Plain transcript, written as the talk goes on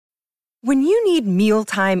When you need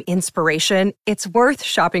mealtime inspiration, it's worth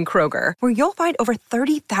shopping Kroger, where you'll find over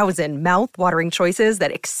 30,000 mouth-watering choices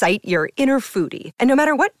that excite your inner foodie. And no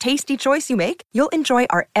matter what tasty choice you make, you'll enjoy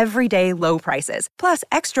our everyday low prices, plus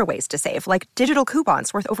extra ways to save, like digital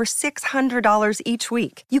coupons worth over $600 each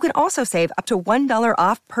week. You can also save up to $1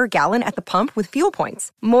 off per gallon at the pump with fuel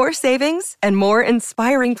points. More savings and more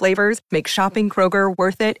inspiring flavors make shopping Kroger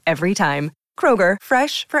worth it every time. Kroger,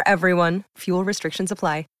 fresh for everyone. Fuel restrictions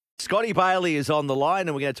apply. Scotty Bailey is on the line,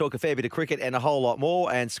 and we're going to talk a fair bit of cricket and a whole lot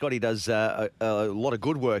more. And Scotty does a lot of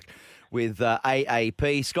good work with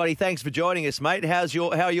AAP. Scotty, thanks for joining us, mate. How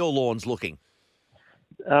are your lawns looking?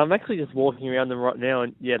 I'm actually just walking around them right now,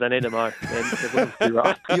 and yeah, they need a mow. They're looking too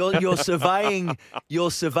rough.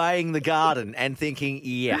 You're surveying the garden and thinking,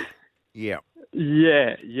 yeah. Yeah.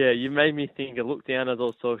 You made me think. I looked down as I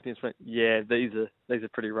was talking and went, yeah, these are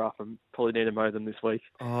pretty rough, and probably need to mow them this week.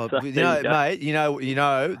 Oh, so, mate,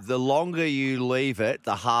 the longer you leave it,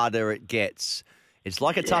 the harder it gets. It's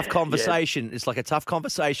like a tough conversation. Yeah. It's like a tough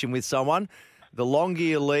conversation with someone. The longer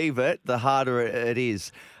you leave it, the harder it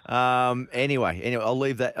is. Anyway, I'll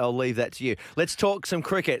leave that to you. Let's talk some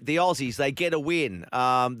cricket. The Aussies, they get a win.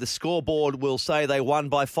 The scoreboard will say they won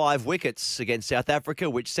by 5 wickets against South Africa,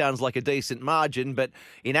 which sounds like a decent margin, but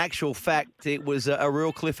in actual fact, it was a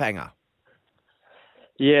real cliffhanger.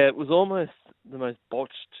 Yeah, it was almost the most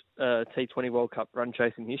botched T20 World Cup run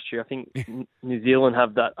chase in history. I think New Zealand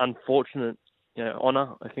have that unfortunate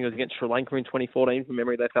honour. I think it was against Sri Lanka in 2014. From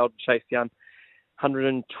memory, they failed to chase down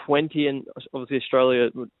 120, and obviously Australia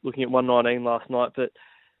looking at 119 last night. But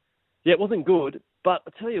yeah, it wasn't good. But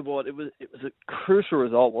I tell you what, it was a crucial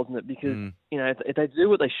result, wasn't it? Because if they do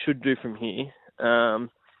what they should do from here, I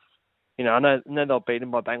know they were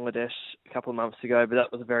beaten by Bangladesh a couple of months ago, but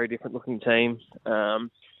that was a very different looking team.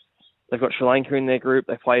 They've got Sri Lanka in their group.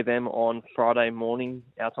 They play them on Friday morning,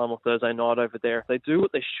 our time, or Thursday night over there. If they do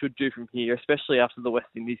what they should do from here, especially after the West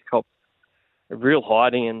Indies cop a real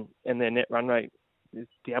hiding and their net run rate is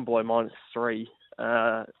down below -3.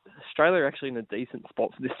 Australia are actually in a decent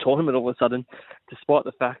spot for this tournament all of a sudden, despite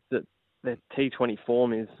the fact that their T20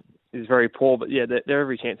 form is very poor. But yeah, they're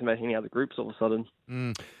every chance of making out of the groups all of a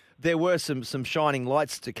sudden. There were some shining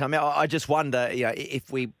lights to come out. I just wonder, if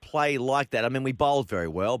we play like that. I mean, we bowled very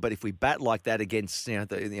well, but if we bat like that against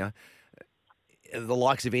the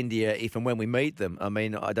likes of India, if and when we meet them, I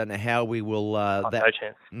mean, I don't know how we will. No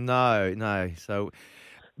chance. No. So.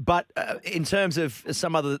 But in terms of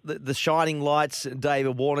some of the shining lights,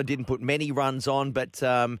 David Warner didn't put many runs on, but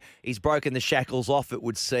he's broken the shackles off, it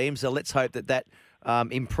would seem. So let's hope that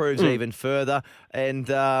improves even further. And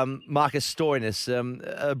Marcus Stoinis,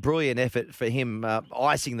 a brilliant effort for him,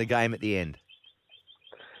 icing the game at the end.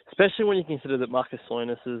 Especially when you consider that Marcus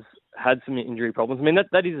Stoinis has had some injury problems. I mean,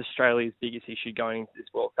 that is Australia's biggest issue going into this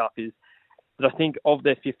World Cup is that I think of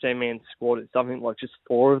their 15-man squad, it's something like just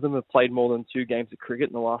 4 of them have played more than 2 games of cricket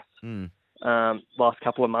in the last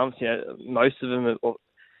couple of months. Most of them,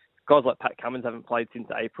 guys like Pat Cummins haven't played since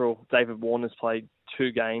April. David Warner's played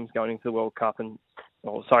 2 games going into the World Cup,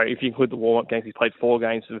 if you include the warm-up games, he played 4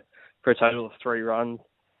 games for a total of 3 runs.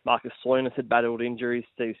 Marcus Stoinis had battled injuries.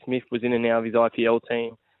 Steve Smith was in and out of his IPL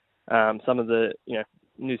team. Some of the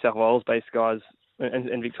New South Wales-based guys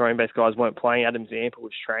and Victorian-based guys weren't playing. Adam Zampa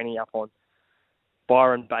was training up on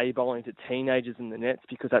Byron Bay bowling to teenagers in the nets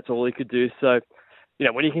because that's all he could do. So,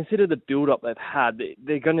 when you consider the build-up they've had,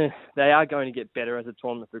 they are going to get better as the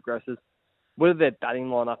tournament progresses. Whether their batting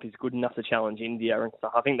lineup is good enough to challenge India and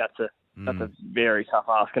stuff, I think that's a very tough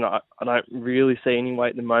ask, and I don't really see any way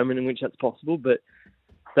at the moment in which that's possible. But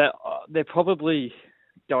they're probably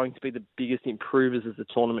going to be the biggest improvers as the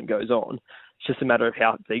tournament goes on. It's just a matter of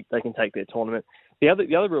how deep they can take their tournament. The other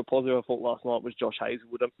real positive I thought last night was Josh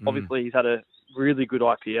Hazlewood. Obviously, he's had a really good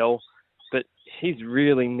IPL, but he's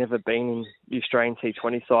really never been in the Australian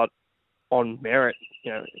T20 side on merit,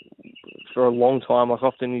 for a long time. Like,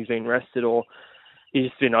 often he's been rested or he's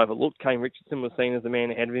just been overlooked. Kane Richardson was seen as the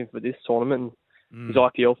man ahead of him for this tournament, and his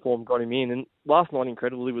IPL form got him in. And last night,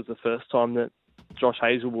 incredibly, was the first time that Josh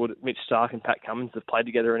Hazlewood, Mitch Starc and Pat Cummins have played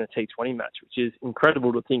together in a T20 match, which is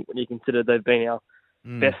incredible to think when you consider they've been our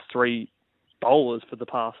best 3 bowlers for the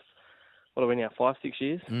past, 5-6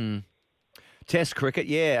 years? Test cricket,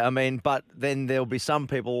 yeah. I mean, but then there'll be some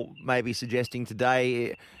people maybe suggesting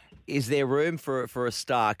today, is there room for a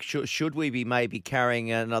Starc? Should we be maybe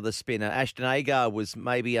carrying another spinner? Ashton Agar was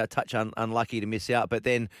maybe a touch unlucky to miss out, but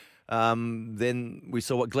then we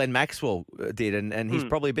saw what Glenn Maxwell did, and he's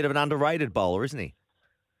probably a bit of an underrated bowler, isn't he?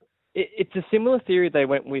 It's a similar theory they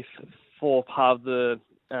went with for part of the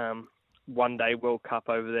one-day World Cup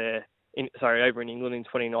over in England in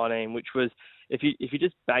 2019, which was if you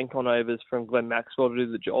just bank on overs from Glenn Maxwell to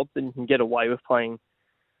do the job, then you can get away with playing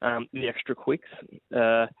the extra quicks.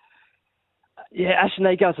 Ashton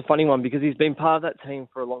Agar's a funny one because he's been part of that team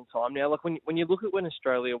for a long time now. Like when you look at when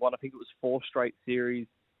Australia won, I think it was 4 straight series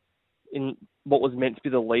in what was meant to be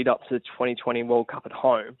the lead up to the 2020 World Cup at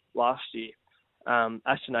home last year.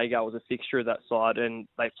 Ashton Agar was a fixture of that side, and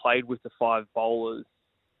they played with the 5 bowlers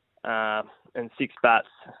and 6 bats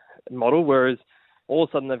model, whereas all of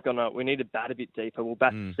a sudden they've gone, we need to bat a bit deeper, we'll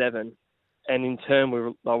bat 7. And in turn,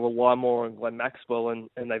 they'll rely more on Glenn Maxwell, and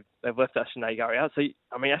they've left Ashton Agar out. So,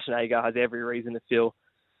 I mean, Ashton Agar has every reason to feel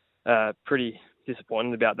pretty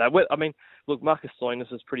disappointed about that. I mean, look, Marcus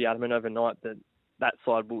Stoinis was pretty adamant overnight that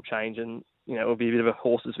side will change, and it'll be a bit of a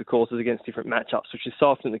horses for courses against different matchups, which is so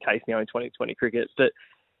often the case now in 2020 cricket. But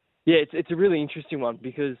yeah, it's a really interesting one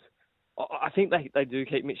because I think they do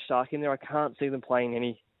keep Mitch Starc in there. I can't see them playing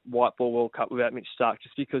any white ball World Cup without Mitch Starc,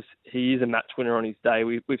 just because he is a match winner on his day.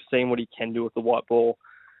 We've seen what he can do with the white ball.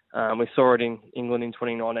 We saw it in England in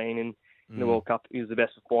 2019 in the World Cup. He was the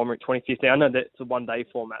best performer in 2015. I know that it's a one-day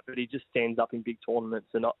format, but he just stands up in big tournaments,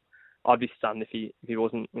 and I'd be stunned if he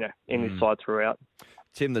wasn't in this side throughout.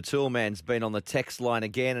 Tim the Toolman's been on the text line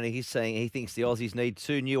again, and he's saying he thinks the Aussies need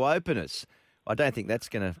 2 new openers. I don't think that's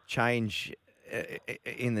going to change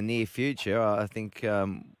in the near future. I think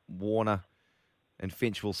Warner and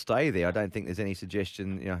Finch will stay there. I don't think there's any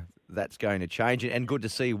suggestion that's going to change. And good to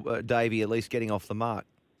see Davey at least getting off the mark.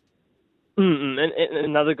 And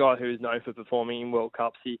another guy who is known for performing in World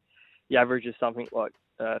Cups, he averages something like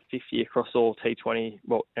 50 across all T20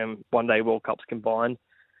 and one-day World Cups combined.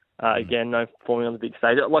 Again, known for performing on the big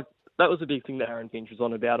stage. Like, that was a big thing that Aaron Finch was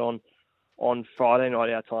on about on Friday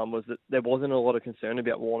night our time, was that there wasn't a lot of concern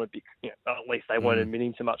about Warner. At least they weren't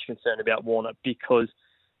admitting to much concern about Warner because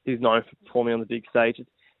he's known for performing on the big stage. It's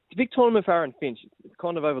a big tournament for Aaron Finch. It's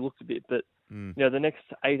kind of overlooked a bit, but the next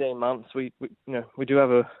 18 months we do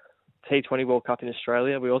have a T20 World Cup in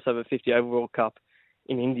Australia. We also have a 50 over World Cup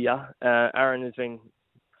in India. Aaron has been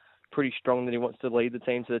pretty strong that he wants to lead the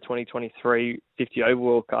team to the 2023 50 over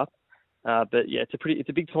World Cup. But yeah, it's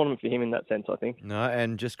a big tournament for him in that sense, I think. No,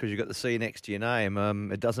 and just because you've got the C next to your name,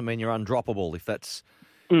 it doesn't mean you're undroppable, if that's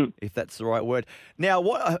the right word. Now,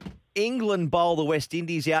 what England bowl the West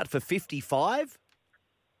Indies out for 55?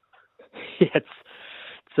 Yeah,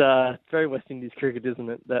 it's very West Indies cricket, isn't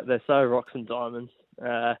it? They're so rocks and diamonds.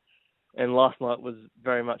 And last night was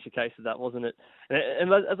very much a case of that, wasn't it?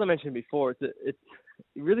 And as I mentioned before, it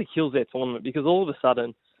really kills their tournament because all of a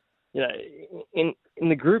sudden, in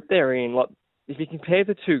the group they're in, like if you compare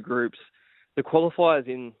the 2 groups, the qualifiers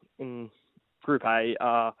in Group A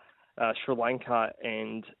are Sri Lanka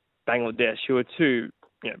and Bangladesh, who are 2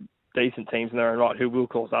 decent teams in their own right, who will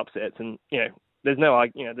cause upsets. And there's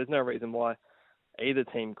no reason why either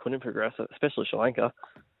team couldn't progress, especially Sri Lanka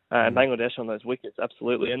and Bangladesh on those wickets,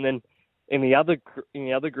 absolutely. And then in the other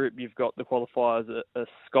group, you've got the qualifiers are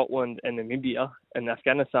Scotland and Namibia, and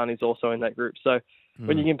Afghanistan is also in that group. So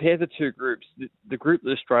when you compare the 2 groups, the group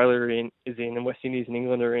that Australia is in, and West Indies and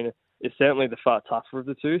England are in, is certainly the far tougher of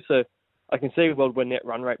the 2. So I can see a world where net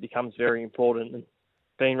run rate becomes very important, and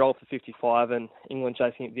being rolled for 55 and England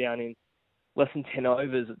chasing it down in less than 10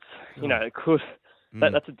 overs, it could.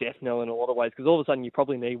 That's a death knell in a lot of ways, because all of a sudden you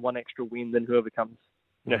probably need one extra win than whoever comes,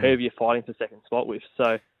 whoever you're fighting for second spot with.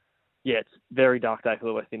 So yeah, it's very dark day for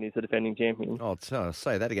the West Indies, the defending champions. Oh,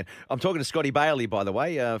 say that again. I'm talking to Scotty Bailey, by the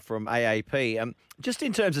way, from AAP. Just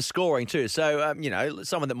in terms of scoring too. So,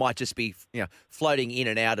 someone that might just be, floating in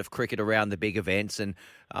and out of cricket around the big events, and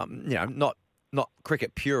not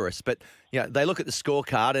cricket purists, but they look at the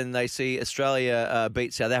scorecard and they see Australia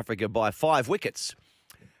beat South Africa by 5 wickets.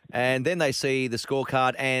 And then they see the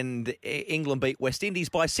scorecard and England beat West Indies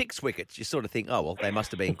by 6 wickets. You sort of think, oh, well, they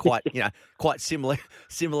must have been quite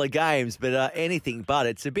similar games, but anything but.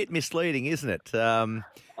 It's a bit misleading, isn't it?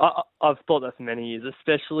 I've thought that for many years,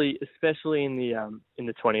 especially in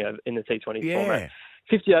the 20 over, in the T20 format.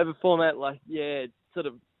 50 over format, it's sort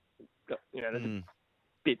of got, there's a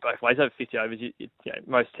bit both ways. Over 50 overs,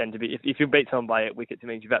 most tend to be, if you beat someone by 8 wickets, it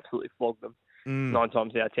means you've absolutely flogged them. 9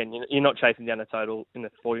 times out of 10. You're not chasing down a total in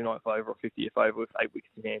the 49th over or 50th over with 8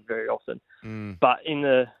 wickets in hand very often. But in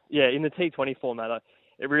the T20 format,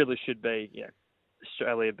 it really should be,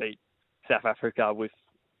 Australia beat South Africa with,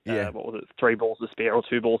 what was it, 3 balls to spare or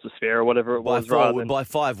 2 balls to spare or whatever it was. By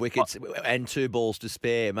 5 wickets and 2 balls to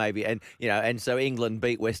spare maybe. And so England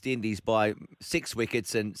beat West Indies by 6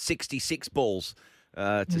 wickets and 66 balls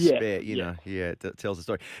to spare, it tells the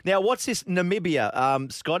story. Now, what's this Namibia?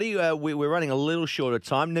 Scotty, we're running a little short of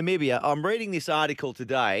time. Namibia, I'm reading this article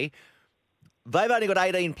today. They've only got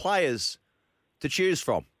 18 players to choose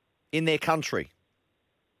from. in their country.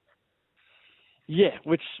 Yeah,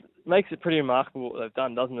 which makes it pretty remarkable what they've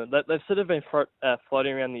done, doesn't it? They've sort of been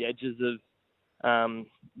floating around the edges of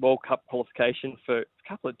World Cup qualification for a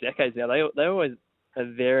couple of decades now. They always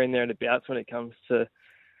are there and thereabouts when it comes to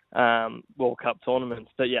World Cup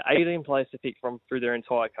tournaments. But yeah, 18 players to pick from through their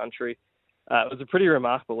entire country. It was a pretty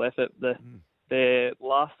remarkable effort. Their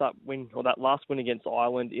last win against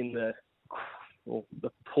Ireland in the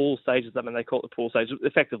pool stages. I mean, they call it the pool stage.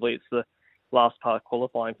 Effectively, it's the last part of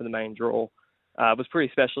qualifying for the main draw. Was pretty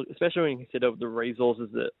special, especially when you consider the resources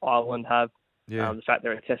that Ireland have. Yeah. The fact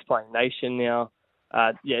they're a test-playing nation now.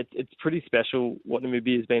 It's pretty special what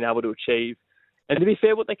Namibia has been able to achieve. And to be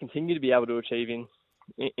fair, what they continue to be able to achieve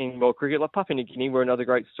in world cricket, like Papua New Guinea were another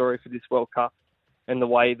great story for this World Cup, and the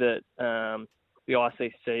way that the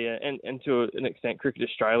ICC and to an extent Cricket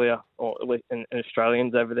Australia and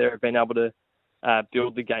Australians over there have been able to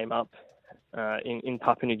build the game up in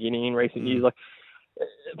Papua New Guinea in recent years. Like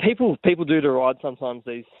people do deride sometimes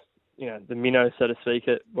these, the minnows, so to speak,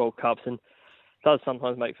 at World Cups, and it does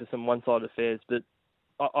sometimes make for some one-sided affairs. But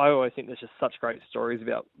I always think there's just such great stories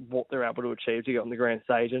about what they're able to achieve to get on the grand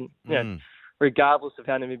stage, and regardless of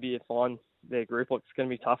how Namibia find their group, it's going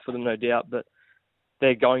to be tough for them, no doubt, but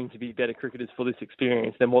they're going to be better cricketers for this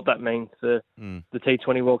experience than what that means for the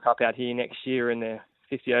T20 World Cup out here next year and their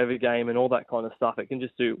 50-over game and all that kind of stuff. It can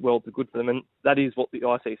just do worlds of good for them, and that is what the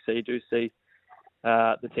ICC do see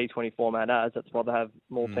the T20 format as. That's why they have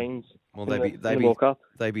more teams in the World Cup.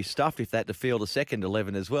 They'd be stuffed if they had to field a second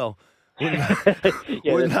 11 as well. There's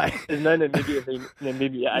no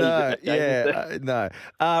Namibia. No.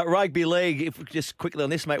 Rugby league, just quickly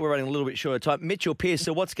on this, mate, we're running a little bit short of time. Mitchell Pearce,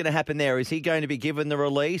 so what's going to happen there? Is he going to be given the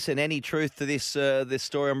release? And any truth to this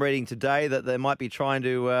story I'm reading today that they might be trying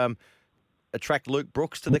to attract Luke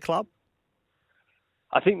Brooks to the club?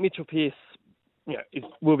 I think Mitchell Pearce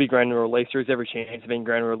will be granted a release. There is every chance of being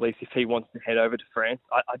granted a release if he wants to head over to France.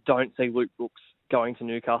 I don't see Luke Brooks going to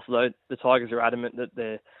Newcastle, though. The Tigers are adamant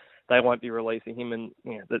that they won't be releasing him, and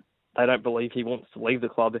that they don't believe he wants to leave the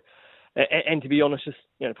club. And to be honest, just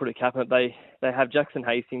put a cap on it, they have Jackson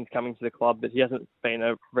Hastings coming to the club, but he hasn't been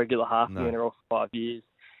a regular half in the NRL for 5 years.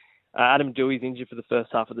 Adam Dewey's injured for the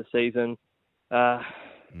first half of the season.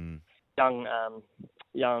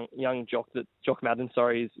 Young Jock Madden,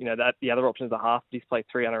 is that the other option is a half. He's played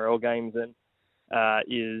 3 NRL games and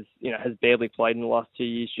has barely played in the last 2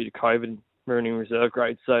 years due to COVID ruining reserve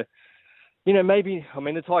grades. So. Maybe,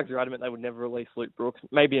 the Tigers are adamant they would never release Luke Brooks.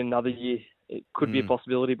 Maybe another year it could be a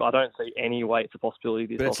possibility, but I don't see any way it's a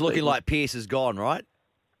possibility. But it's looking like Pearce is gone, right?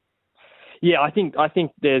 Yeah, I think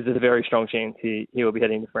there's a very strong chance he will be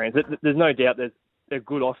heading to France. There's no doubt there's a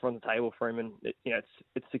good offer on the table for him, and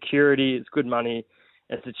it's security, it's good money,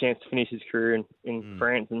 it's a chance to finish his career in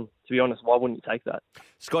France. And to be honest, why wouldn't you take that?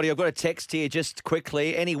 Scotty, I've got a text here just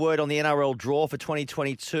quickly. Any word on the NRL draw for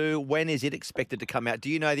 2022? When is it expected to come out? Do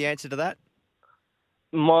you know the answer to that?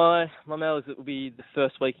 My mail is it will be the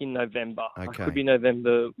first week in November. Okay. It could be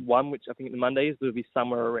November 1, which I think the Monday is, but it'll be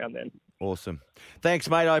somewhere around then. Awesome. Thanks,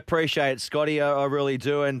 mate. I appreciate it, Scotty. I really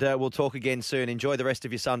do, and we'll talk again soon. Enjoy the rest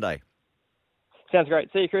of your Sunday. Sounds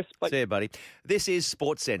great. See you, Chris. Bye. See you, buddy. This is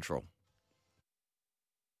Sports Central.